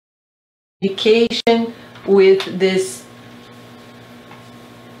communication with this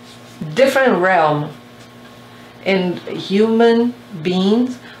different realm. And human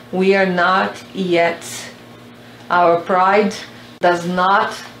beings, we are not yet, our pride does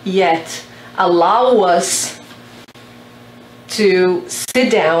not yet allow us to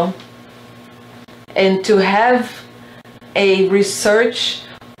sit down and to have a research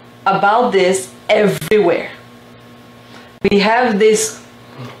about this everywhere. We have this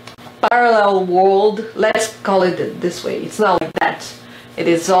parallel world, let's call it this way. It's not like that. It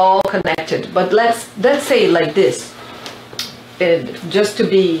is all connected. But let's say it like this, just to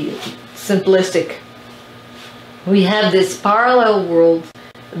be simplistic. We have this parallel world.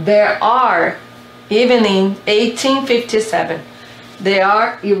 There are, even in 1857, there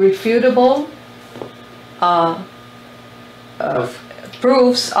are irrefutable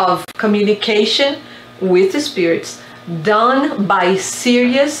proofs of communication with the spirits done by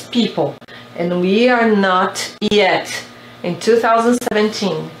serious people, and we are not yet in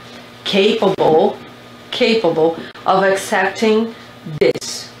 2017 capable of accepting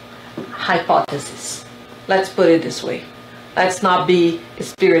this hypothesis. Let's put it this way. Let's not be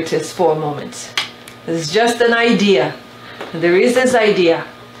spiritist for a moment. It's just an idea. There is this idea,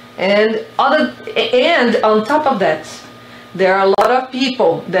 and on top of that, there are a lot of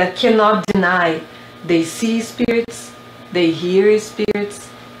people that cannot deny they see spirits, they hear spirits,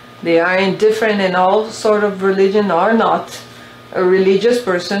 they are indifferent in all sort of religion or not a religious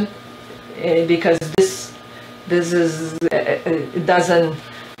person, because this is it doesn't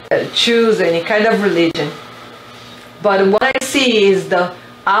choose any kind of religion. But what I see is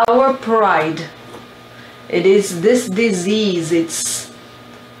our pride. It is this disease. It's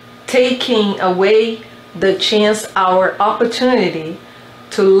taking away the chance, our opportunity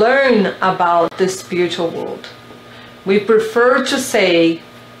to learn about the spiritual world. We prefer to say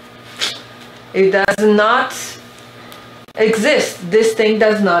it does not exist. This thing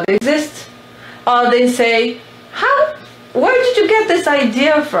does not exist. Or they say, where did you get this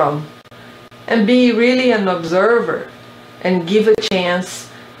idea from? And be really an observer and give a chance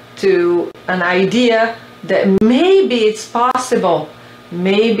to an idea that maybe it's possible.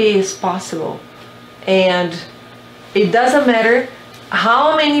 Maybe it's possible. And it doesn't matter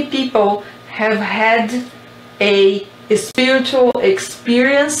how many people have had a spiritual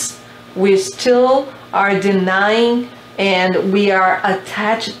experience, we still are denying, and we are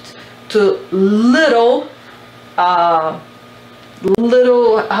attached to little, how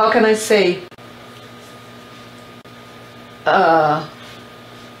can I say,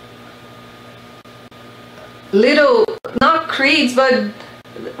 little, not creeds, but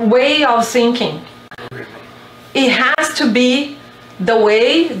way of thinking. It has to be the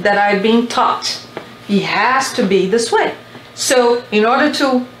way that I've been taught. It has to be this way. So in order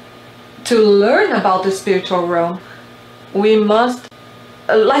to learn about the spiritual realm, we must,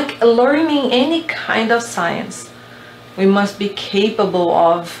 like learning any kind of science, we must be capable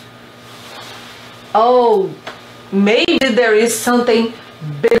of, oh, maybe there is something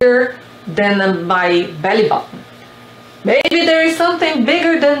bigger than my belly button. Maybe there is something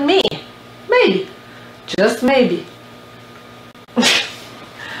bigger than me. Maybe. Just maybe.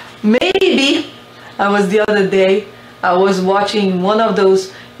 Maybe. I was the other day, I was watching one of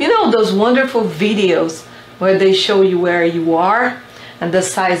those, you know, those wonderful videos where they show you where you are and the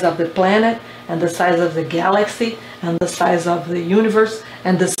size of the planet and the size of the galaxy and the size of the universe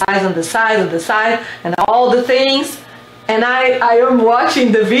and the size and the size and the size and all the things. And I am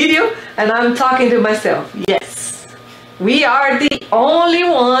watching the video and I'm talking to myself, yes, we are the only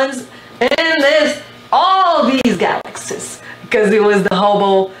ones in all these galaxies, because it was the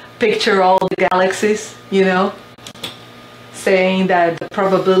Hubble picture, all the galaxies, you know, saying that the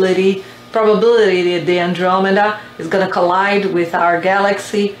probability that the Andromeda is going to collide with our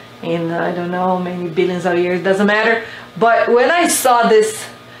galaxy in, I don't know, many billions of years, doesn't matter. But when I saw this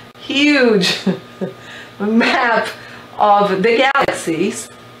huge map of the galaxies,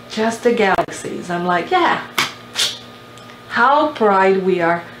 just the galaxies, I'm like, yeah, how proud we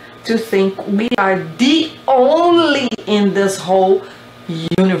are to think we are the only in this whole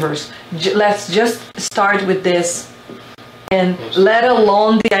universe. Let's just start with this, and let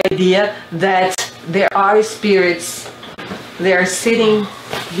alone the idea that there are spirits, they are sitting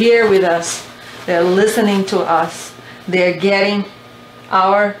here with us, they're listening to us, they're getting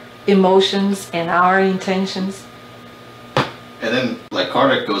our emotions and our intentions. And then, like,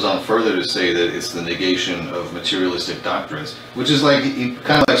 Kardec goes on further to say that it's the negation of materialistic doctrines, which is like, he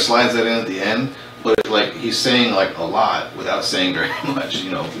kind of like slides that in at the end, but like he's saying like a lot without saying very much, you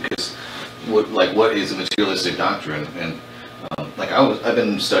know, because what is a materialistic doctrine? And I've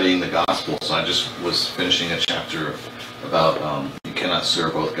been studying the gospel, so I just was finishing a chapter about you cannot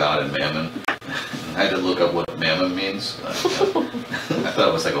serve both God and mammon. I had to look up what mammon means. I thought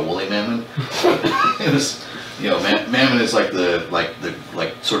it was like a woolly mammoth. It was, mammon is like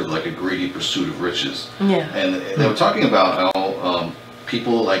sort of like a greedy pursuit of riches. Yeah. And they were talking about how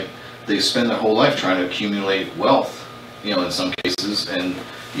people they spend their whole life trying to accumulate wealth, in some cases, and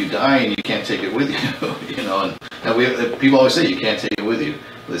you die and you can't take it with you, and people always say you can't take it with you.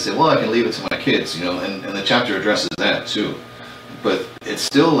 They say, well, I can leave it to my kids, and the chapter addresses that too. But it's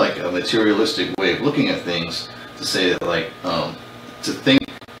still like a materialistic way of looking at things to say that to think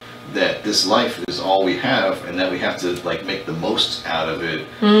that this life is all we have and that we have to make the most out of it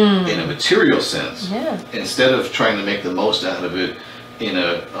in a material sense, instead of trying to make the most out of it in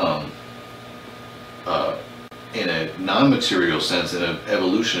a non-material sense, in an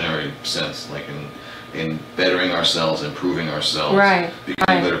evolutionary sense, like in bettering ourselves, improving ourselves,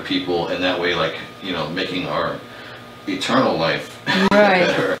 becoming better people, and that way making our eternal life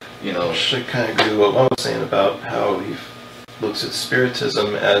better, I kind of agree with what Mom was saying about how he looks at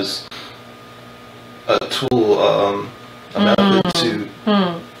Spiritism as a tool, a method to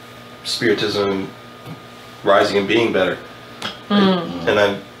Spiritism rising and being better.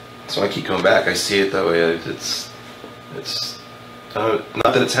 So I keep coming back. I see it that way. It's not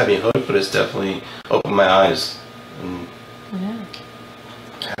that it's had me hooked, but it's definitely opened my eyes. And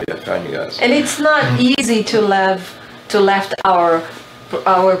happy I found you guys. And it's not easy to left our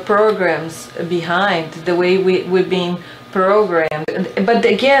programs behind, the way we've been programmed. But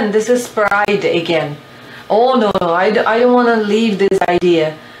again, this is pride again. Oh no, I don't want to leave this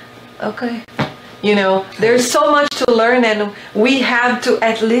idea. Okay. There's so much to learn, and we have to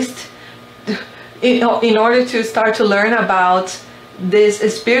at least, in order to start to learn about this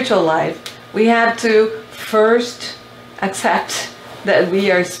spiritual life, we have to first accept that we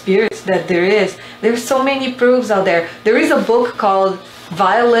are spirits, that there's so many proofs out there. There is a book called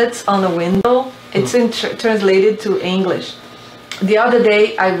Violets on a Window. It's translated to English. The other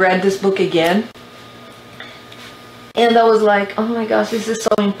day I read this book again, and I was like, oh my gosh, this is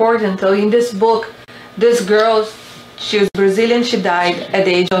so important. So in this book, this girl, she was Brazilian, she died at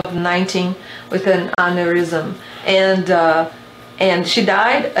the age of 19 with an aneurysm, and she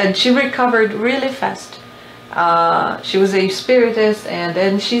died and she recovered really fast. She was a spiritist, and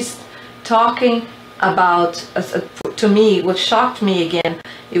then she's talking about, to me, what shocked me again,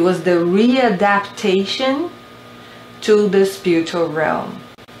 it was the readaptation to the spiritual realm.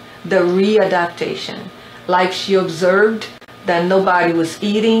 The readaptation. Like she observed that nobody was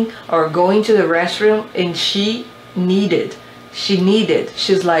eating or going to the restroom, and she's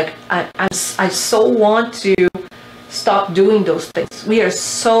like, I so want to stop doing those things. We are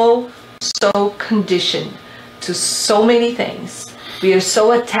so conditioned to so many things. We are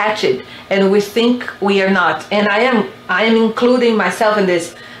so attached, and we think we are not. And I am including myself in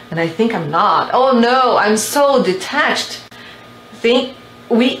this, and I think I'm not. Oh no, I'm so detached. We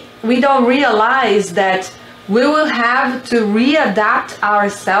don't realize that we will have to readapt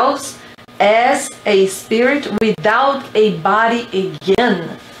ourselves as a spirit without a body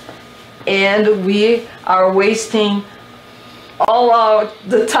again. And we are wasting all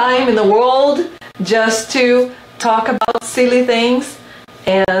the time in the world just to talk about silly things,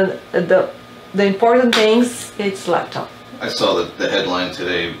 and the important things, it's laptop. I saw the headline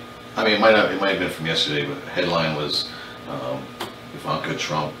today. I mean, it might have been from yesterday, but the headline was Ivanka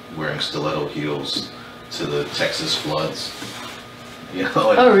Trump wearing stiletto heels to the Texas floods.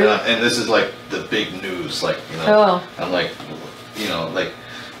 Oh, really? And this is like the big news, Oh. I'm like,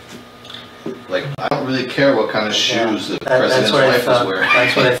 I don't really care what kind of shoes the president's wife is wearing.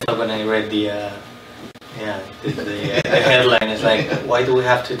 That's what I thought when I read the headline. Is like, why do we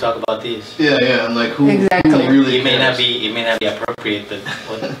have to talk about these? Yeah, and like who really it may not be appropriate, but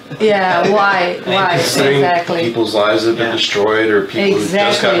what? Yeah, why exactly? People's lives have been destroyed, or people who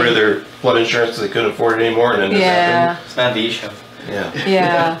just got rid of their flood insurance because they couldn't afford it anymore, and then it's not the issue.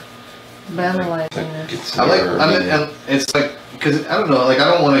 Yeah. Banalizing it. And it's like, because I don't know, I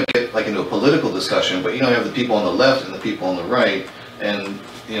don't want to get into a political discussion, but you have the people on the left and the people on the right, and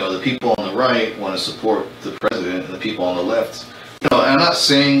the people on the right want to support the president, and the people on the left, I'm not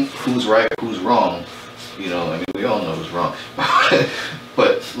saying who's right, who's wrong, I mean, we all know who's wrong,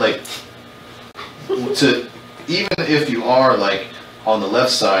 but even if you are on the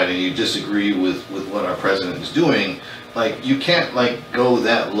left side and you disagree with what our president is doing, you can't go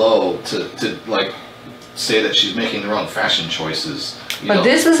that low to say that she's making the wrong fashion choices. But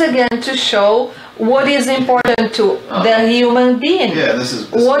this is again to show what is important to the human being. Yeah, this is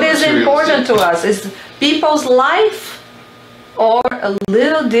what is important to us is people's life. or a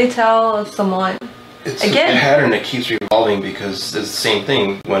little detail of someone. It's Again, a pattern that keeps revolving, because it's the same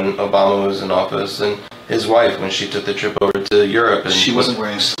thing when Obama was in office and his wife when she took the trip over to Europe. And she wasn't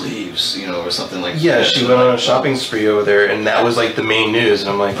wearing sleeves, you know, or something like that. Yeah, she went on a shopping spree over there, and that was like the main news.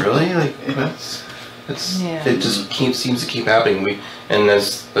 And I'm like, really? Like, it just seems to keep happening. And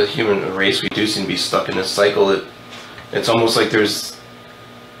as a human race, we do seem to be stuck in this cycle. It's almost like there's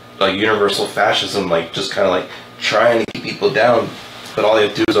a universal fascism, like just kind of like trying to keep people down, but all they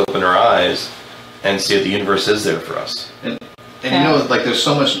have to do is open our eyes and see that the universe is there for us. And you know, like there's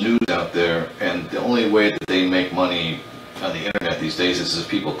so much news out there, and the only way that they make money on the internet these days is if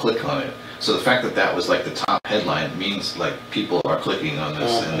people click on it. So the fact that that was like the top headline means like people are clicking on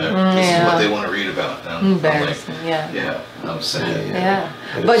this, and this is what they want to read about. And embarrassing, I'm sad. Yeah.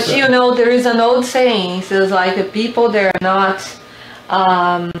 But you know, there is an old saying. It says like the people that are not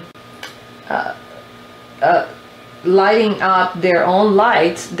lighting up their own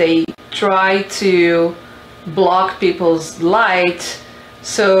lights, they try to block people's light.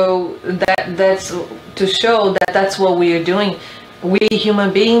 So that's to show that that's what we are doing. We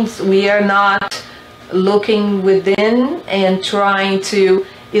human beings, we are not looking within and trying to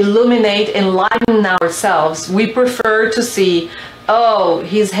illuminate, enlighten ourselves. We prefer to see, oh,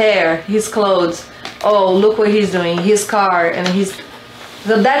 his hair, his clothes, oh, look what he's doing, his car, and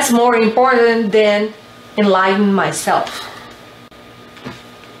so that's more important than enlighten myself.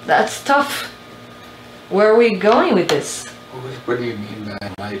 That's tough. Where are we going with this? What do you mean by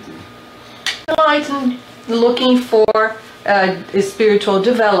enlighten? Enlighten, looking for spiritual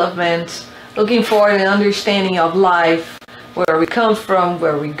development, looking for an understanding of life, where we come from,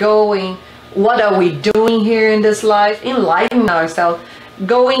 where we're going, what are we doing here in this life, enlighten ourselves,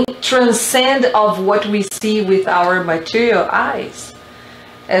 going transcend of what we see with our material eyes.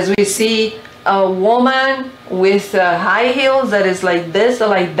 As we see a woman with high heels that is like this or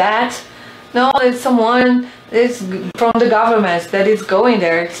like that, no, it's someone it's from the government that is going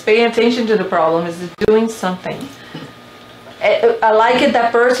there. It's paying attention to the problem, is doing something. I like it,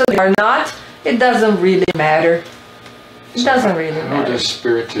 that person or not, it doesn't really matter. It doesn't really matter. How does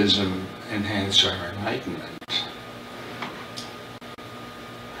Spiritism enhance our enlightenment?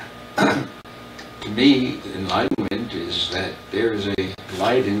 To me, enlightenment is that there is a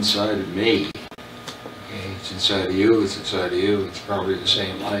light inside of me. Okay? It's inside of you, it's inside of you, it's probably the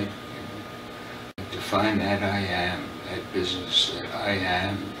same light. To find that I am, that business that I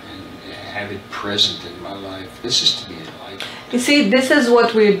am, and have it present in my life. This is to be enlightened. You see, this is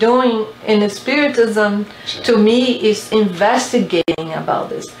what we're doing in Spiritism. To me, is investigating about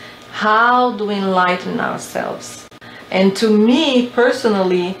this. How do we enlighten ourselves? And to me,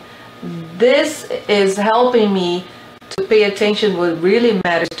 personally, this is helping me to pay attention what really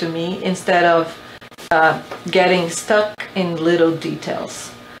matters to me instead of getting stuck in little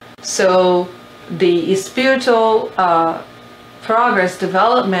details. So the spiritual progress,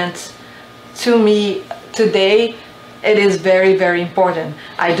 development, to me today, it is very, very important.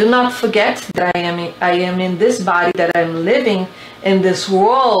 I do not forget that I am in this body, that I'm living in this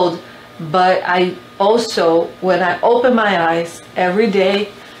world, but I also, when I open my eyes every day,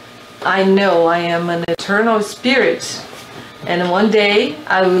 I know I am an eternal spirit, and one day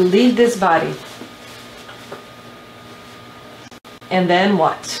I will leave this body. And then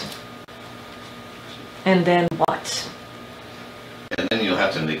what? And then what? And then you'll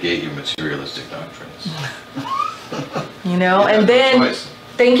have to negate your materialistic doctrines. You know, and then,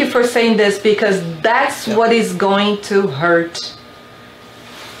 thank you for saying this, because that's what is going to hurt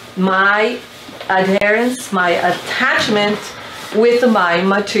my adherence, my attachment with my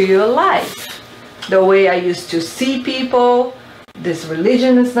material life. The way I used to see people, this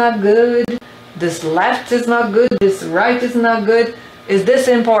religion is not good, this left is not good, this right is not good. Is this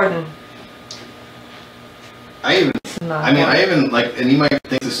important? I even like, and you might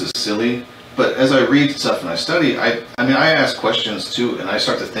think this is silly, but as I read stuff and I study, I ask questions too, and I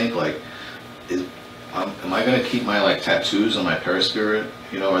start to think like, am I going to keep my like tattoos on my perispirit?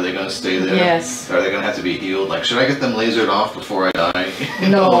 You know, are they going to stay there? Yes. Are they going to have to be healed? Like, should I get them lasered off before I die?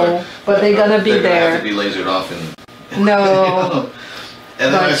 No, but they're going to be there. They're going to have to be lasered off and. No. You know?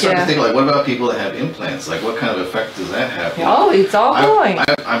 And then I start to think, like, what about people that have implants? Like, what kind of effect does that have? Oh, it's all going.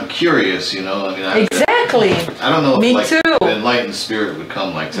 I'm curious, you know. I mean, exactly. I don't know if Me like too. an enlightened spirit would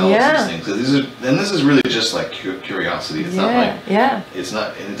come like tell us these things. Cause this is really just like curiosity. It's not like it's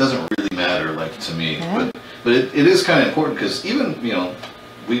not, and it doesn't really matter like to me. But it is kind of important, because even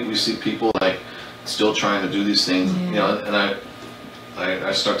we see people like still trying to do these things. You know, and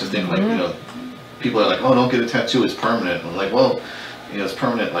I start to think like people are like, oh, don't get a tattoo, it's permanent. And I'm like, well. It's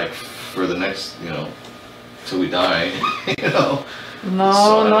permanent, like for the next, till we die, you know. No, So,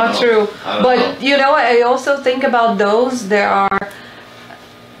 I don't not know. true. I don't But know. you know, I also think about those. There are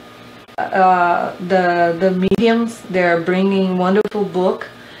the mediums. They're bringing wonderful book,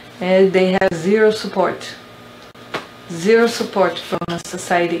 and they have zero support from the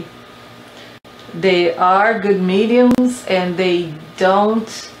society. They are good mediums, and they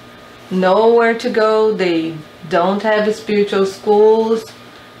don't know where to go. They don't have spiritual schools,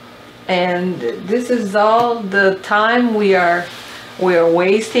 and this is all the time we are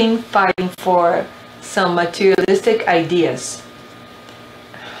wasting fighting for some materialistic ideas.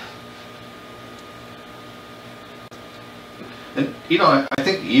 And you know, I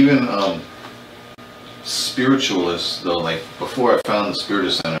think even spiritualists, though, like before I found the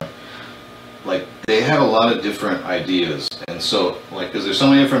Spiritist Center, like they have a lot of different ideas, and so like because there's so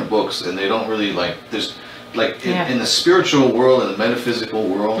many different books, and they don't really like there's like in the spiritual world and the metaphysical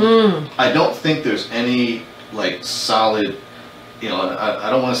world, I don't think there's any like solid, you know, I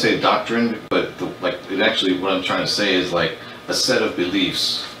don't want to say doctrine, but like it actually what I'm trying to say is like a set of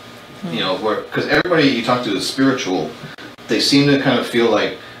beliefs, you know, where because everybody you talk to is spiritual. They seem to kind of feel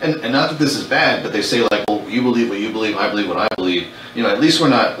like, and not that this is bad, but they say like, well, you believe what you believe, I believe what I believe. You know, at least we're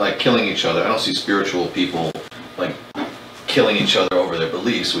not like killing each other. I don't see spiritual people like killing each other over their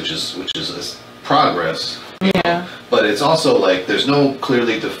beliefs, which is progress. Yeah. But it's also like there's no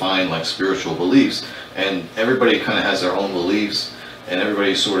clearly defined like spiritual beliefs, and everybody kind of has their own beliefs, and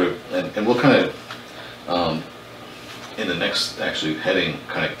everybody sort of, and we'll kind of in the next actually heading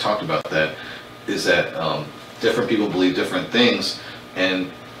kind of talked about that, is that different people believe different things,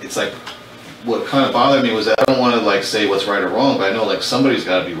 and it's like what kind of bothered me was that I don't want to like say what's right or wrong, but I know like somebody's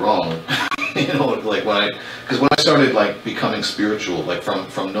got to be wrong. You know, like because when I started like becoming spiritual, like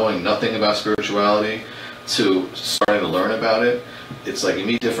from knowing nothing about spirituality to starting to learn about it, it's like you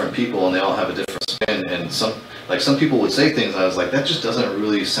meet different people and they all have a different spin, and some people would say things and I was like, that just doesn't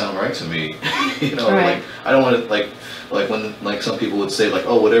really sound right to me. You know, Right. like I don't want to like when like some people would say like,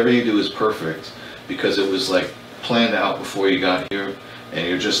 oh, whatever you do is perfect because it was like planned out before you got here, and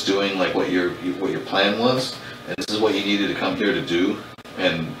you're just doing like what your plan was, and this is what you needed to come here to do,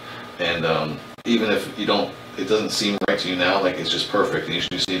 and even if you don't, it doesn't seem right to you now, like it's just perfect, and you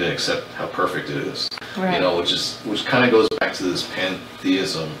just need to accept how perfect it is. Right. You know, which kind of goes back to this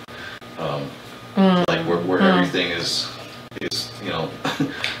pantheism, like where everything is you know,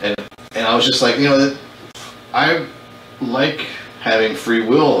 and I was just like, you know, that I like having free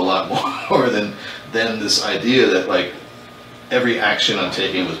will a lot more than this idea that like every action I'm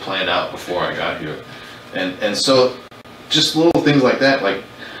taking was planned out before I got here, and so just little things like that, like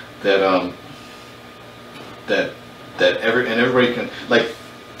that everybody can like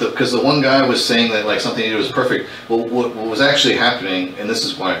because the one guy was saying that like something he did was perfect. Well, what was actually happening, and this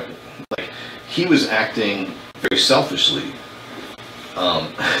is why, like he was acting very selfishly.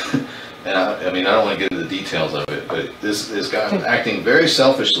 And I mean, I don't want to get into the details of it, but this guy was acting very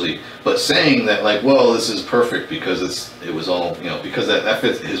selfishly, but saying that like, well, this is perfect because it was all, you know, because that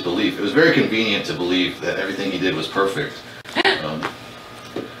fits his belief. It was very convenient to believe that everything he did was perfect.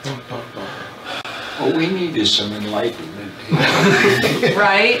 What we need is some enlightenment.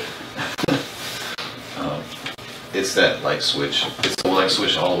 Right? It's that light switch. It's the light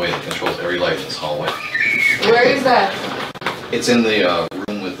switch all the way that controls every light in this hallway. Where is that? It's in the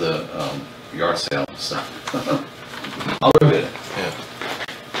room with the yard sale and stuff. I'll remove it. Yeah.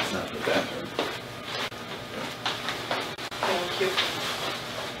 It's not in the bathroom. Thank you.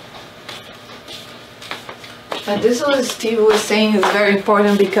 And this was Steve was saying is very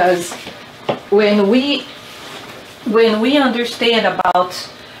important because when we understand about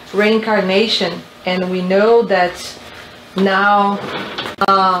reincarnation and we know that now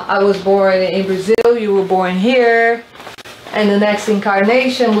I was born in Brazil, you were born here, and the next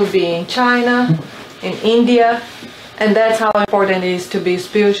incarnation will be in China, in India, and that's how important it is to be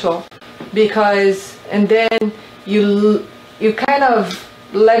spiritual, because and then you kind of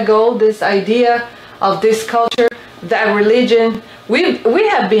let go this idea of this culture, that religion. We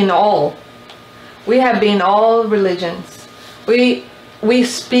have been all religions. We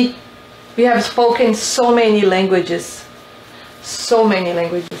have spoken so many languages,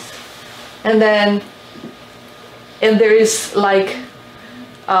 and there is like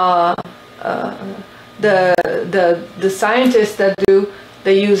the scientists that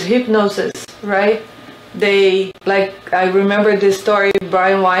they use hypnosis, right? They like, I remember this story,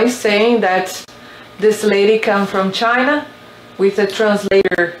 Brian Weiss saying that this lady come from China with a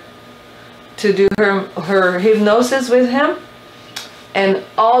translator to do her hypnosis with him, and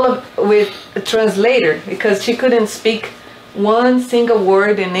with a translator because she couldn't speak one single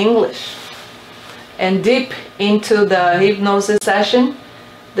word in English. And deep into the hypnosis session,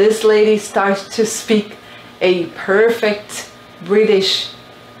 this lady starts to speak a perfect British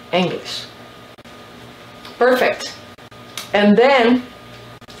English. Perfect. And then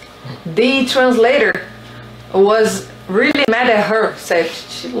the translator was really mad at her, said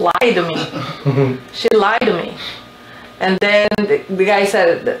she lied to me. She lied to me. And then the guy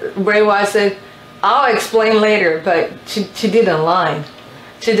said, Bray Wyatt said, I'll explain later, but she didn't lie.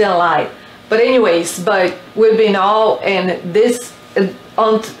 She didn't lie. But anyways, but we've been all, and this,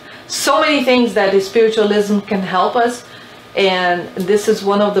 on so many things that spiritualism can help us, and this is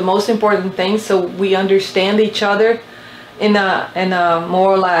one of the most important things, so we understand each other in a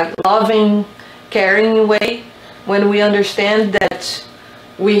more like loving, caring way, when we understand that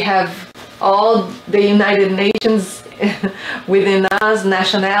we have all the United Nations within us,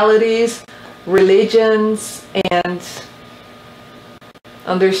 nationalities, religions, and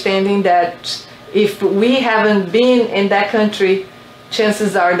understanding that if we haven't been in that country,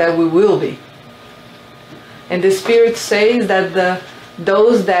 chances are that we will be. And the Spirit says that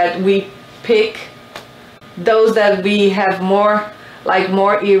those that we pick, those that we have more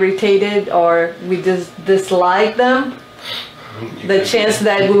irritated or we just dislike them, the chance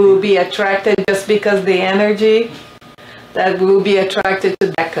that we will be attracted just because the energy, that we will be attracted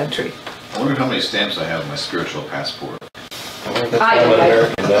to that country. I wonder how many stamps I have on my spiritual passport. That's why I'm an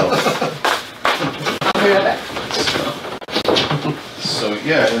American now. I'll be right back. So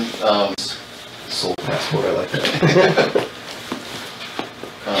yeah, and, Soul passport, I like that.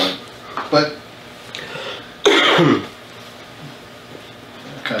 but I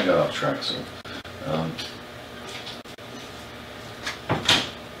kind of got off track.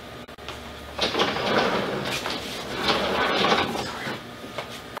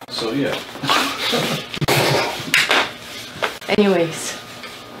 So yeah. Anyways.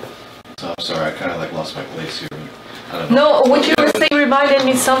 So I'm sorry, I kind of like lost my place here. I don't know. No, what you were saying reminded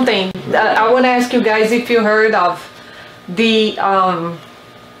me something. I want to ask you guys if you heard of the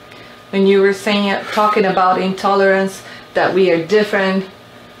when you were saying, talking about intolerance, that we are different,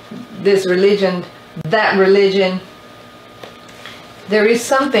 this religion, that religion. There is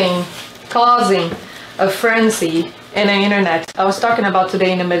something causing a frenzy in the internet. I was talking about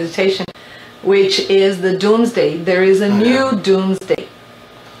today in the meditation, which is the doomsday. There is a new doomsday.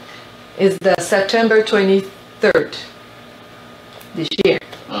 It's the September 23rd this year.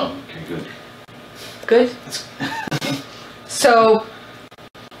 Oh, okay, good. Good? So,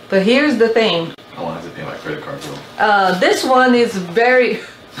 but here's the thing. I won't have to pay my credit card bill. This one is very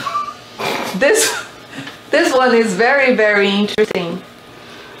this one is very, very interesting,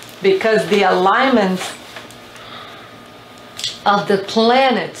 because the alignment of the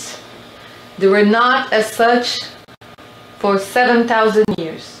planets, they were not as such for 7,000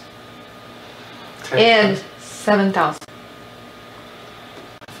 years. And 7,000.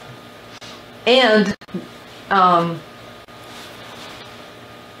 And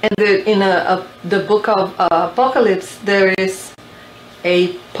in the book of Apocalypse, there is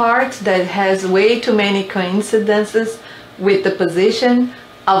a part that has way too many coincidences with the position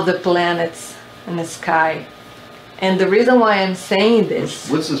of the planets in the sky. And the reason why I'm saying this...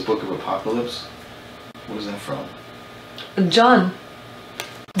 What's this book of Apocalypse? What is that from? John,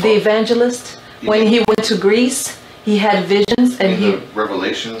 the evangelist, when he went to Greece, he had visions, and the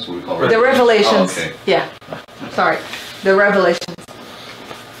Revelations, what we call the Revelations. Oh, okay. Yeah, sorry, the Revelations.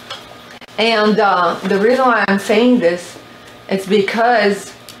 And the reason why I'm saying this is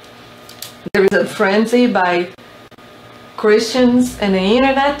because there is a frenzy by Christians and the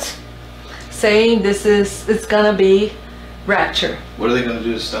internet saying it's gonna be rapture. What are they gonna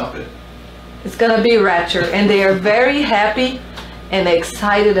do to stop it? It's gonna be rapture, and they are very happy and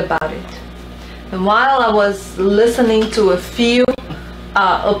excited about it. And while I was listening to a few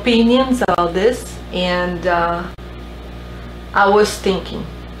opinions about this, and I was thinking,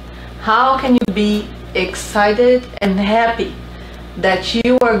 how can you be excited and happy that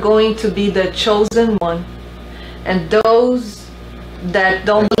you are going to be the chosen one, and those that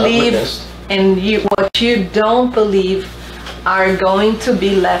don't believe and what you don't believe are going to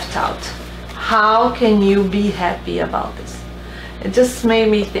be left out? How can you be happy about this? It just made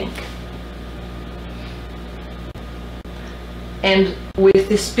me think. And with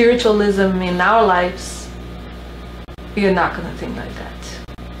the spiritualism in our lives, you're not going to think like that.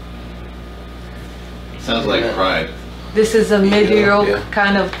 Sounds like pride. This is a mediocre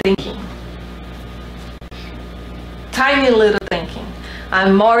kind of thinking. Tiny little thinking.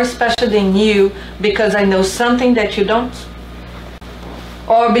 I'm more special than you because I know something that you don't.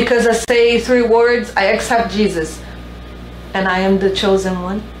 Or because I say 3 words, I accept Jesus, and I am the chosen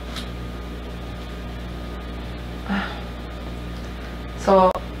one.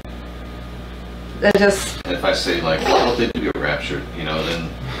 That just And if I say like, well, they do get raptured, you know, then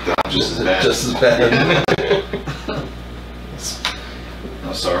I'm just as bad. Just as bad.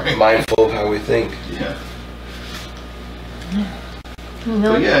 I'm sorry. Mindful of how we think. Yeah.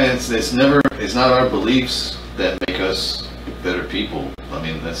 no. But yeah, it's not our beliefs that make us better people. I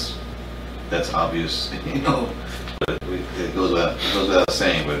mean, that's obvious, you know. But it goes without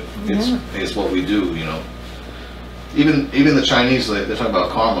saying. But it's what we do, you know. Even the Chinese, they're talking about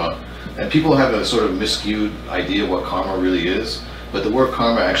karma, and people have a sort of miscued idea of what karma really is. But the word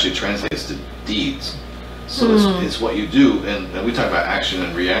karma actually translates to deeds. So it's what you do, and we talk about action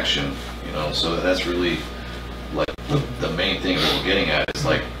and reaction, you know. So that's really like the main thing that we're getting at. It's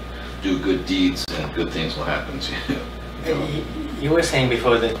like do good deeds and good things will happen to you. You know? You were saying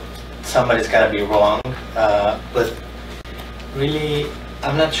before that somebody's got to be wrong, but really,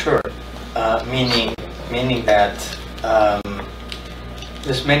 I'm not sure. Meaning that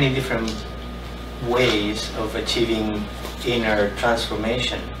there's many different ways of achieving inner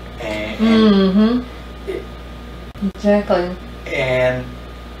transformation, and Exactly. and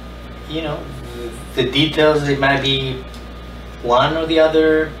you know the details. It might be one or the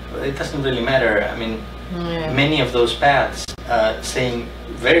other. It doesn't really matter. I mean, many of those paths saying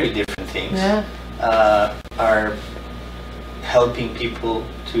very different things are helping people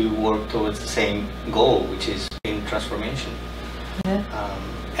to work towards the same goal, which is in transformation.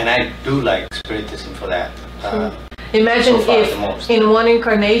 And I do like Spiritism for that. Imagine so far, if the most. in one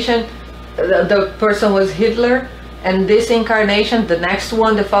incarnation the person was Hitler, and this incarnation, the next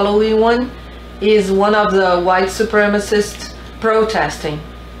one, the following one, is one of the white supremacists protesting.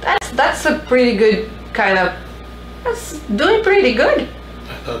 That's a pretty good kind of. That's doing pretty good.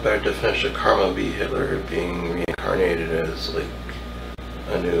 I thought a better definition of karma would be Hitler being reincarnated as like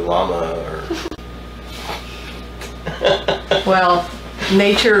a new llama or. Well,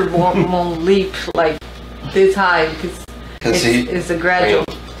 nature won't leap like this high because it's a gradual.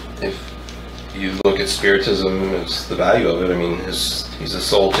 I mean, if you look at Spiritism as the value of it, I mean, he's a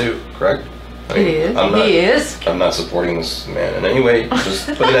soul too, correct? I mean, He is. I'm not supporting this man in any way. Just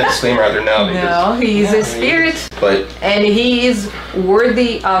putting that disclaimer out there now. No, he's a spirit, and he is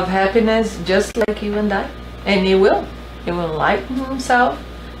worthy of happiness just like you and I. And he will enlighten himself.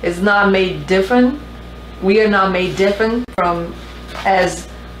 It's not made different. We are not made different from as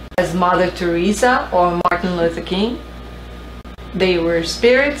Mother Teresa or Martin Luther King. They were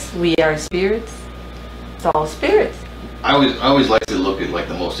spirits. We are spirits. It's all spirits. I always like to look at like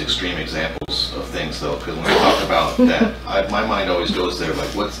the most extreme examples of things though, because when we talk about that, my mind always goes there. Like,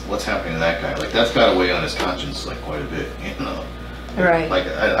 what's happening to that guy? Like, that's got to weigh on his conscience like quite a bit, you know. Right. Like,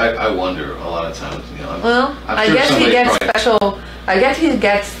 I wonder a lot of times, you know. Well, I guess he gets special. I guess he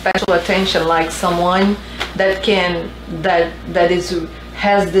gets special attention, like someone that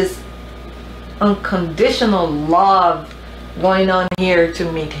has this unconditional love going on here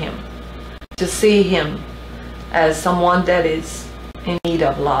to meet him, to see him as someone that is in need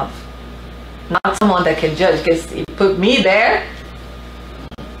of love, not someone that can judge. Because he put me there,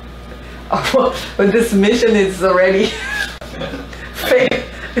 but this mission is already failed.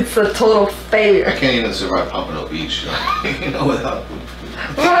 It's a total failure. I can't even survive Pompano Beach, you know, without.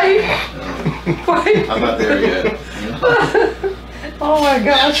 Right? Right? I'm not there yet. You know? Oh my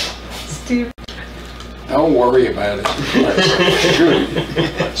gosh, Steve. Don't worry about it.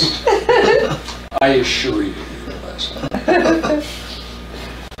 I assure you.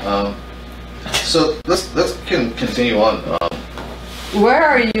 So let's continue on. Where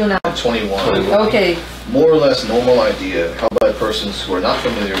are you now? 21. Okay. More or less normal idea held by persons who are not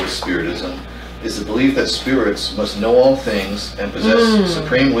familiar with Spiritism is the belief that spirits must know all things and possess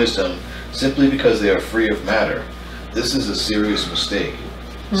supreme wisdom simply because they are free of matter. This is a serious mistake.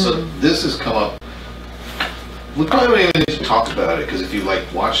 So this has come up. We probably don't even need to talk about it, because if you like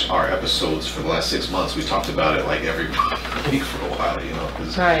watch our episodes for the last 6 months, we talked about it like every week for a while, you know,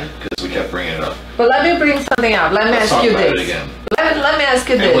 because we kept bringing it up. But let me bring something up. Let me ask you this. Let me ask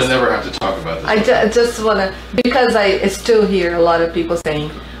you this. And we'll never have to talk about this. I just want to, because I still hear a lot of people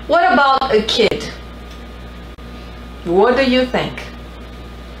saying, what about a kid? What do you think?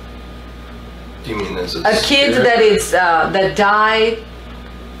 Do you mean as a kid that died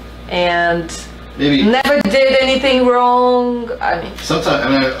and maybe never did anything wrong? I mean, sometimes. I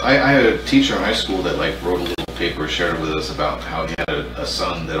mean, I had a teacher in high school that like wrote a little paper, shared with us about how he had a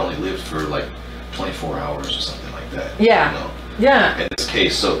son that only lived for like 24 hours or something like that. Yeah. You know? Yeah. In this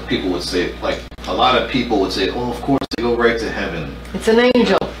case, so people would say, like, a lot of people would say, oh, of course, they go right to heaven. It's an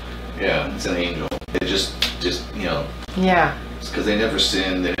angel. Yeah, it's an angel. It just you know. Yeah. It's because they never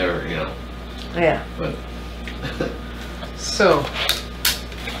sin. They never, you know. Yeah. But. So,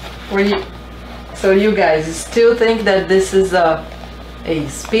 were you? So you guys still think that this is a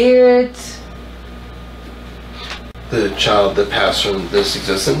spirit? The child that passed from this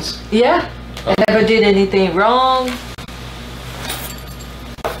existence? Yeah. Never did anything wrong.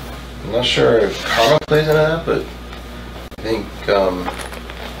 I'm not sure if karma plays into that, but I think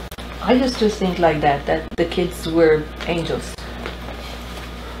I used to think like that the kids were angels.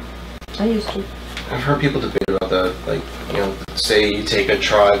 I used to. I've heard people debate about that. Like, you know, say you take a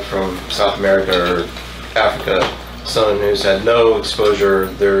tribe from South America or Africa, someone who's had no exposure,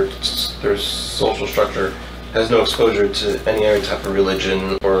 their social structure has no exposure to any other type of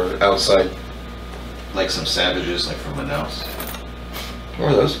religion or outside. Like some savages, like from Manaus.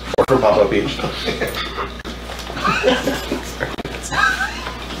 Or those. Or from Papa Beach.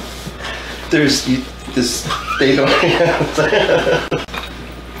 They don't.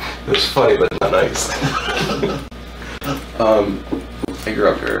 It was funny, but not nice. I grew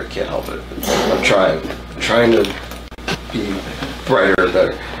up here, I can't help it. I'm trying to be brighter and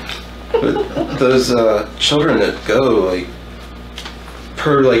better. But those children that go, like,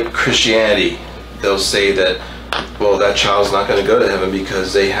 per like Christianity, they'll say that, well, that child's not going to go to heaven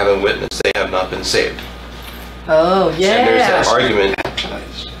because they haven't witnessed, they have not been saved. Oh, yeah. And there's that argument,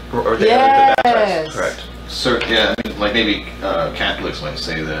 or they haven't been baptized, correct? Yeah, I mean, like maybe Catholics might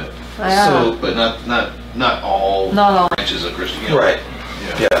say that. Yeah. So, but not all branches of Christianity. Right.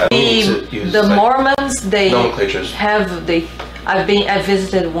 Yeah. I mean, The Mormons, nomenclatures. I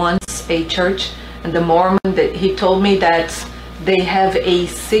visited once a church, and the Mormon, he told me that they have a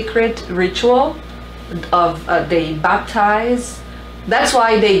secret ritual of they baptize. That's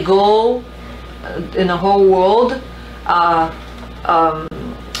why they go in the whole world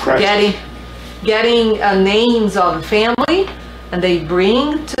getting names of family, and they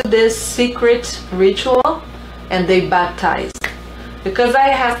bring to this secret ritual and they baptize. Because I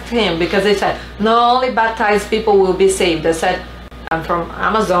asked him, because they said, not only baptized people will be saved. I said, I'm from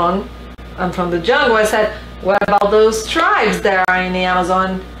Amazon, I'm from the jungle. I said, what about those tribes that are in the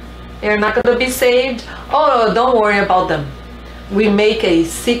Amazon? They're not going to be saved? Oh, don't worry about them. We make a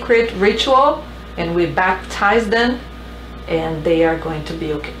secret ritual and we baptize them and they are going to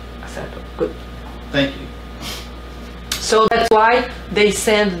be okay. I said, good. Thank you. So that's why they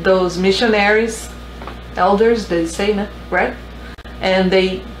send those missionaries, elders, they say, right? And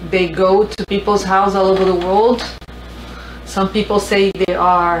they go to people's house all over the world. Some people say they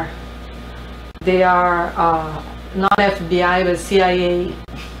are not FBI but CIA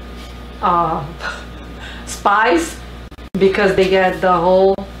spies, because they get the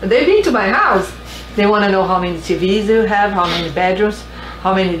whole. They've been to my house. They want to know how many TVs you have, how many bedrooms,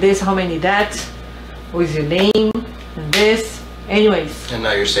 how many this, how many that, what's your name, and this. Anyways. And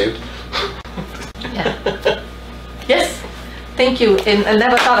now you're saved. Yeah. Yes. Thank you. And I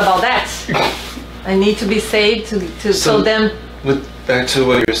never thought about that. I need to be saved so then. With back to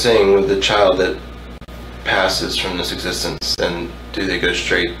what you're saying with the child that passes from this existence, and do they go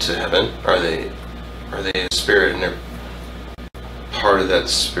straight to heaven? Are they a spirit and they're part of that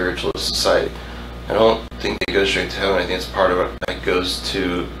spiritual society? I don't think they go straight to heaven. I think it's part of it that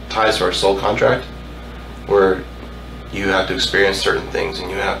ties to our soul contract, where you have to experience certain things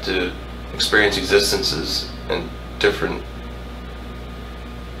and you have to experience existences and different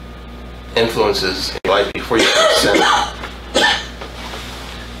influences in your life before you can ascend.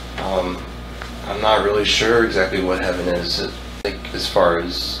 I'm not really sure exactly what heaven is, like, as far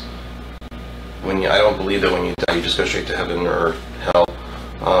as I don't believe that when you die you just go straight to heaven or hell.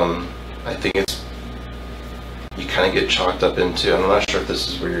 I think you kind of get chalked up into, I'm not sure if this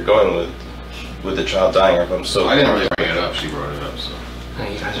is where you're going with the child dying, or if I'm so. I didn't really bring it up, she brought it up, so.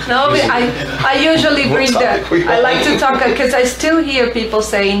 No, I usually bring that. I like to talk because I still hear people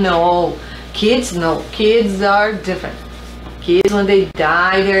say no. Kids are different. Kids, when they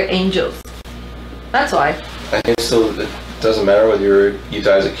die, they're angels. That's why. I think it doesn't matter whether you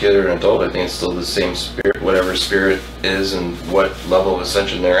die as a kid or an adult. I think it's still the same spirit, whatever spirit is and what level of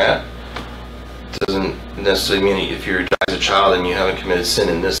ascension they're at. It doesn't necessarily mean if you die as a child and you haven't committed sin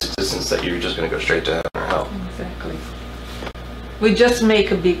in this existence that you're just going to go straight to heaven or hell. Exactly. We just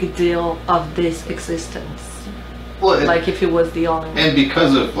make a big deal of this existence. Well, like if it was the only one. And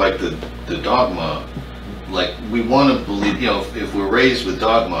because of like the dogma, like we want to believe, if we're raised with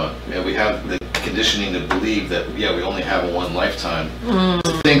dogma and we have the conditioning to believe that we only have one lifetime,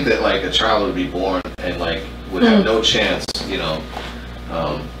 to think that like a child would be born and like would have no chance,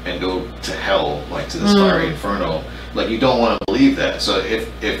 and go to hell, like to this fiery inferno, like you don't want to believe that. So if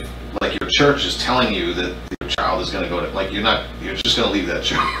like your church is telling you that your child is going to go to, like you're just going to leave that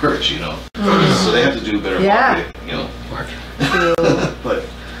church, So they have to do better marketing, True. But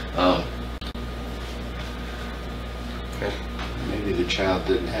child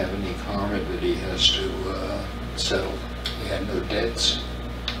didn't have any karma that he has to settle. He had no debts.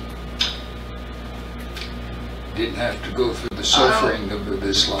 Didn't have to go through the suffering of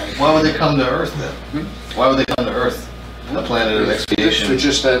this life. Why would they come to Earth then? Why would they come to Earth? The planet of expiation. For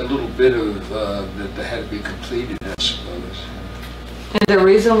just that little bit of that had to be completed, I suppose. And the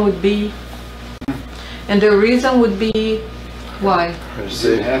reason would be, why? He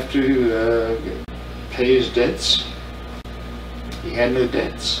didn't have to pay his debts. He had no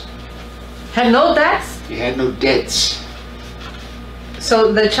debts. Had no debts? He had no debts.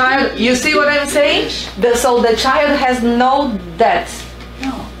 So the child, you see what I'm saying? Yes. So the child has no debts.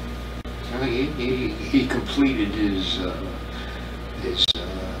 No. So he completed his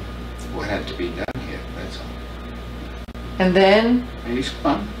what had to be done here. That's all. And then, And he's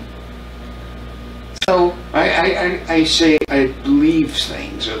gone. so, I say I believe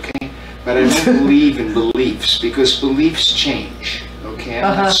things, okay? But I don't believe in beliefs because beliefs change, okay?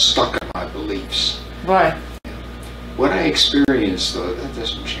 I'm not stuck in my beliefs. right, What I experience, though, that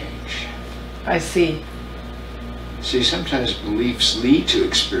doesn't change. I see. See, sometimes beliefs lead to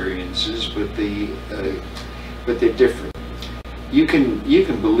experiences, but they're different. You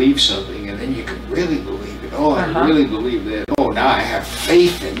can believe something, and then you can really believe it. Oh, I really believe that. Oh, now I have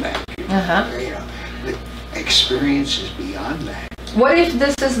faith in that. You know, the experience is beyond that. What if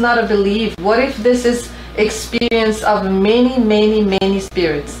this is not a belief? What if this is experience of many, many, many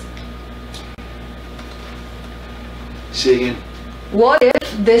spirits? Say again. What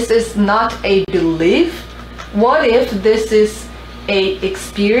if this is not a belief? What if this is a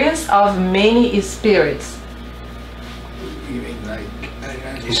experience of many spirits? You mean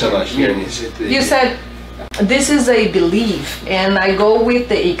like? He's talking about hearing. You said this is a belief, and I go with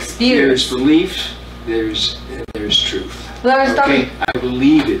the experience. There's belief. There's truth. No, I was Okay, talking- I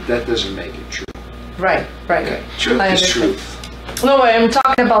believe it. That doesn't make it true. Right, right. Okay, truth I is understand. truth. No, I'm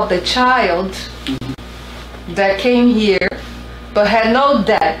talking about the child that came here but had no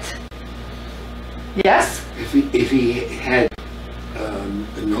debt. Yes? If he had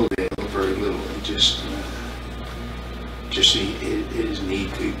no debt or very little, just his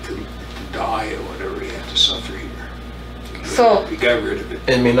need to die or whatever, he had to suffer here. So- he got rid of it.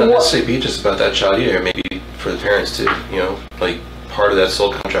 It may not necessarily be just about that child either. Maybe for the parents too. You know, like part of that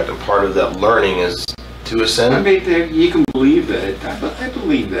soul contract and part of that learning is to ascend. I mean, you can believe that. I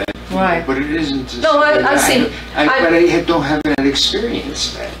believe that. Right. But it isn't. No, I see. But I don't have that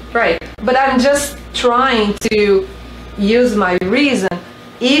experience. That. Right. But I'm just trying to use my reason.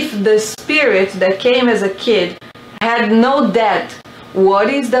 If the spirit that came as a kid had no debt, what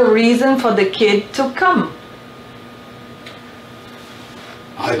is the reason for the kid to come?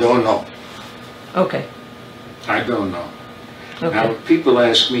 I don't know. Okay. I don't know. Okay. Now, people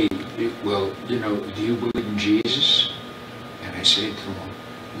ask me, well, do you believe in Jesus? And I say to them,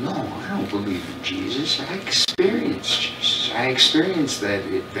 no, I don't believe in Jesus. I experienced Jesus. I experienced that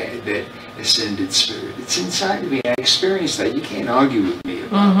ascended spirit. It's inside of me. I experienced that. You can't argue with me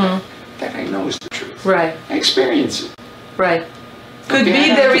about that. That I know is the truth. Right. I experience it. Right. Could Okay,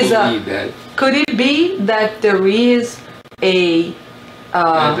 be I there have is to a. believe that. Could it be that there is a?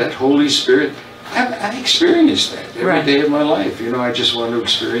 And that Holy Spirit, I experienced that every Right. day of my life. I just want to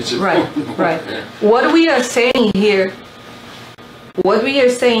experience it. Right. more and more. Right. What we are saying here. What we are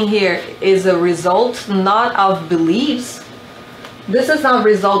saying here is a result not of beliefs. This is not a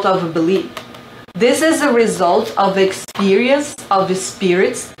result of a belief. This is a result of experience of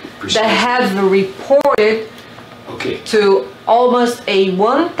spirits that have reported Okay. to almost a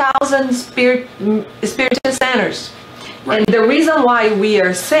 1,000 Spiritist centers. Right. And the reason why we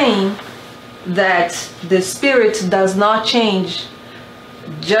are saying that the spirit does not change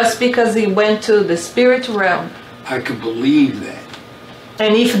just because he went to the spirit realm. I can believe that.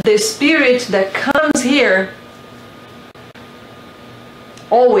 And if the spirit that comes here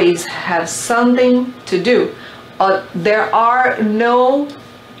always has something to do, there are no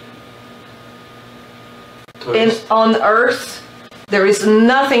on earth, there is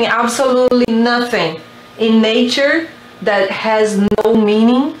nothing, absolutely nothing in nature that has no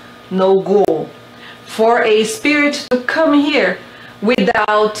meaning, no goal. For a spirit to come here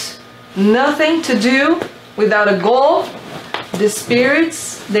without nothing to do, without a goal, the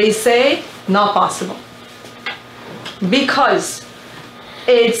spirits, they say, not possible. Because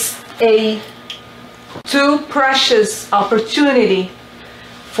it's a too precious opportunity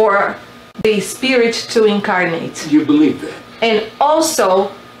for the spirit to incarnate. You believe that? And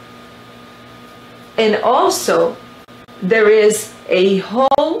also, there is a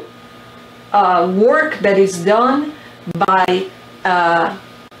whole work that is done by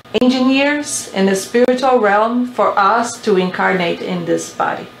engineers in the spiritual realm for us to incarnate in this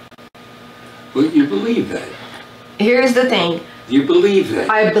body. Well, you believe that. Here's the thing. You believe that.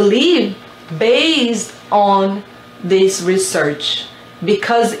 I believe based on this research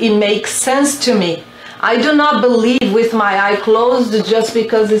because it makes sense to me. I do not believe with my eye closed just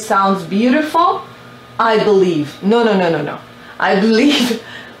because it sounds beautiful. I believe. No. I believe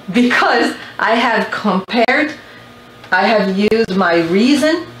because I have compared, I have used my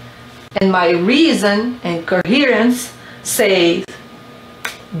reason, and my reason and coherence say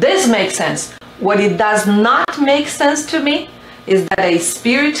this makes sense. What it does not make sense to me is that a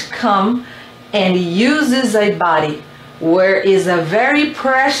spirit come and uses a body where is a very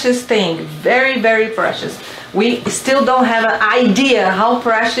precious thing, very, very precious. We still don't have an idea how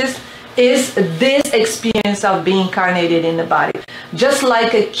precious is this experience of being incarnated in the body. Just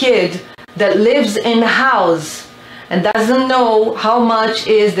like a kid that lives in a house and doesn't know how much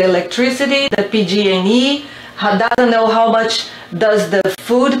is the electricity, the PG&E, doesn't know how much does the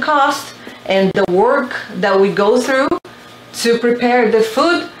food cost and the work that we go through to prepare the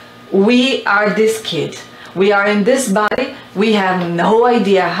food. We are this kid. We are in this body. We have no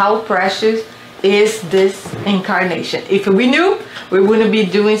idea how precious is this incarnation. If we knew, we wouldn't be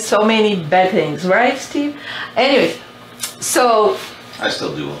doing so many bad things, right, Steve? Anyways, so I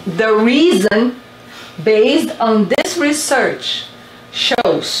still do. the reason based on this research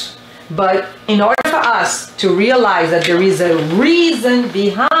shows, but in order for us to realize that there is a reason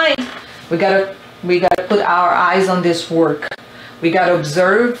behind, we gotta put our eyes on this work. We gotta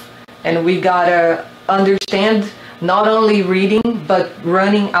observe, and we gotta understand, not only reading but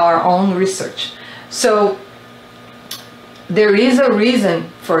running our own research. So there is a reason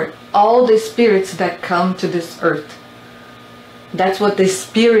for all the spirits that come to this earth. That's what the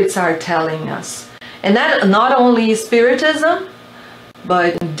spirits are telling us. And that not only spiritism,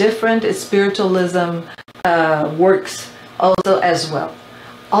 but different spiritualism works also as well.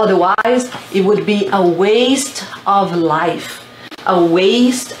 Otherwise, it would be a waste of life, a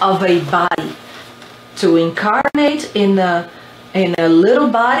waste of a body. To incarnate in a little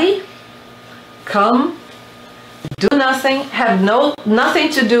body, come, do nothing, have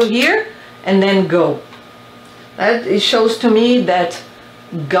nothing to do here, and then go. That it shows to me that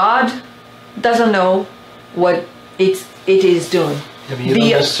God doesn't know what it is doing. Yeah, but you don't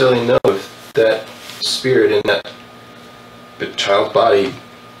necessarily know if that spirit in that child's body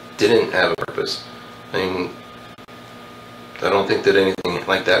didn't have a purpose. I mean, I don't think that anything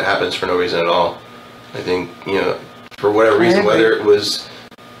like that happens for no reason at all. I think, for whatever reason, whether it was,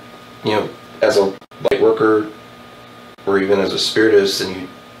 as a light worker or even as a spiritist, and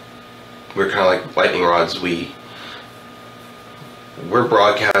we're kind of like lightning rods. We're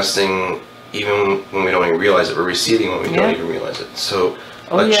broadcasting even when we don't even realize it. We're receiving when we don't even realize it. So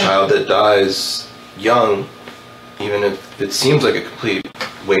a child that dies young, even if it seems like a complete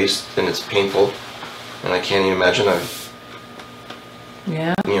waste and it's painful, and I can't even imagine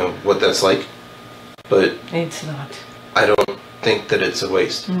what that's like. But it's not. I don't think that it's a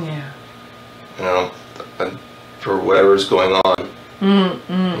waste. Yeah. And for whatever's going on,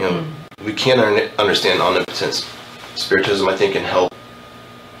 we can't understand omnipotence. Spiritism, I think, can help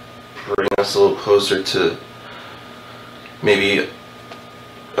bring us a little closer to maybe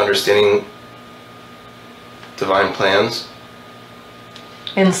understanding divine plans.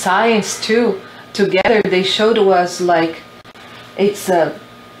 And science too. Together they show to us like it's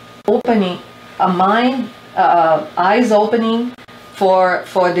opening a mind, eyes opening for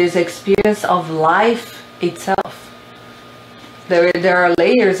this experience of life itself. There are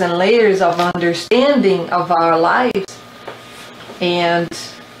layers and layers of understanding of our lives, and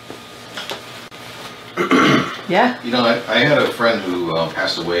yeah. I had a friend who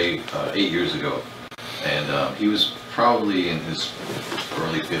passed away 8 years ago, and he was probably in his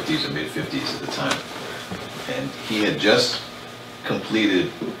early 50s or mid 50s at the time, and he had just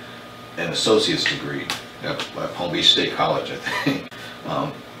completed an associate's degree at Palm Beach State College, I think.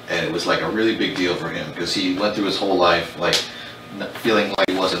 And it was like a really big deal for him because he went through his whole life like feeling like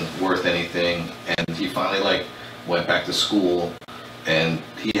he wasn't worth anything, and he finally went back to school, and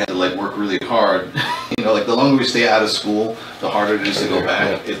he had to work really hard. Like the longer we stay out of school, the harder it is to go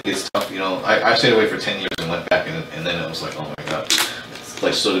back. It gets tough. I stayed away for 10 years and went back, and then it was like, oh my god.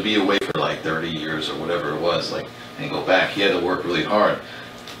 It's so to be away for 30 years or whatever it was, and go back, he had to work really hard.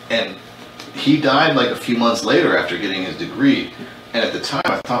 And he died a few months later after getting his degree. And at the time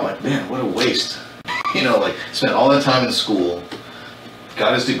I thought man, what a waste. Spent all that time in school,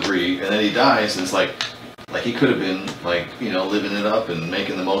 got his degree, and then he dies, and it's like he could have been living it up and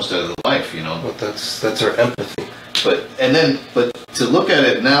making the most out of the life, Well, that's our empathy. but to look at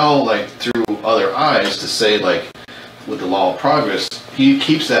it now, like through other eyes, to say like with the law of progress, he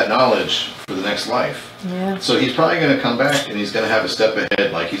keeps that knowledge for the next life. Yeah. So he's probably going to come back and he's going to have a step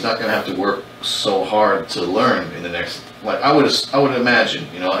ahead. Like he's not going to have to work so hard to learn in the next. Like I would imagine.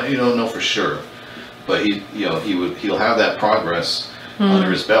 You don't know for sure, but he'll have that progress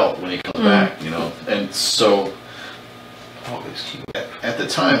under his belt when he comes back. And so. Always keep At the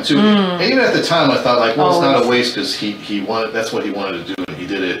time too, and even at the time, I thought like, well, it's not a waste because he wanted. That's what he wanted to do, and he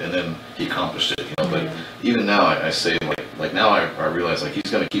did it, and then he accomplished it. But even now, I say like now I realize like he's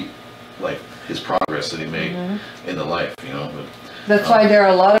going to keep like his progress that he made in the life. But That's why there are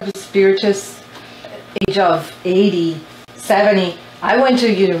a lot of spiritists, age of 80, 70. I went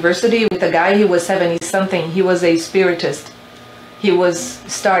to university with a guy. He was 70 something. He was a spiritist. He was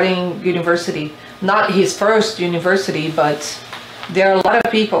starting university. Not his first university, but there are a lot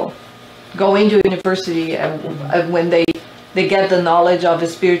of people going to university, and when they get the knowledge of the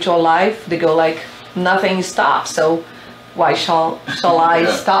spiritual life, they go like, nothing stops, so why shall I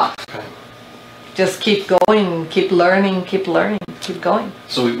stop? Just keep going, keep learning, keep going.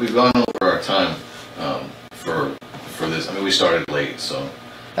 So we've gone over our time for this. I mean, we started late, so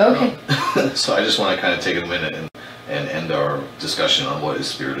Okay. so I just want to kind of take a minute and end our discussion on what is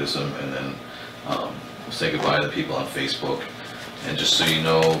Spiritism, and then we'll say goodbye to the people on Facebook. And just so you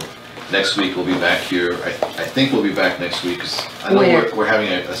know, next week we'll be back here. I think we'll be back next week because I know we're having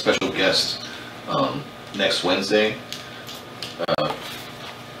a special guest next Wednesday.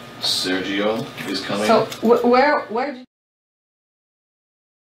 Sergio is coming. So where did you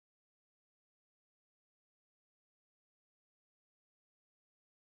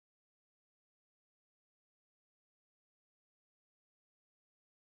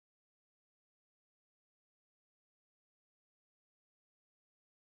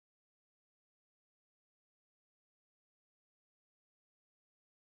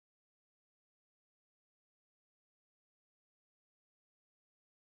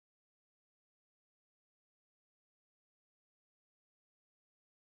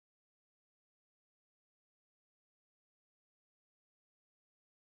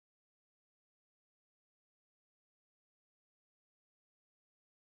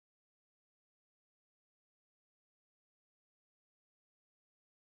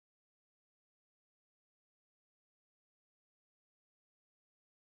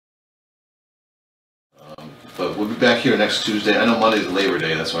but we'll be back here next Tuesday. I know Monday's Labor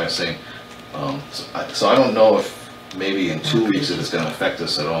Day, that's why I'm saying. So I don't know if maybe in 2 weeks if it's going to affect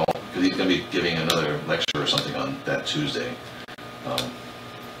us at all, because he's going to be giving another lecture or something on that Tuesday.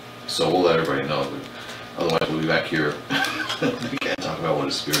 So we'll let everybody know. But otherwise, we'll be back here. We can't talk about what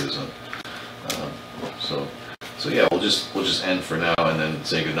is Spiritism. So yeah, we'll just end for now and then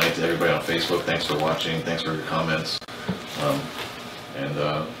say goodnight to everybody on Facebook. Thanks for watching. Thanks for your comments. And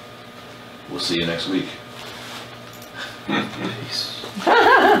we'll see you next week. Peace.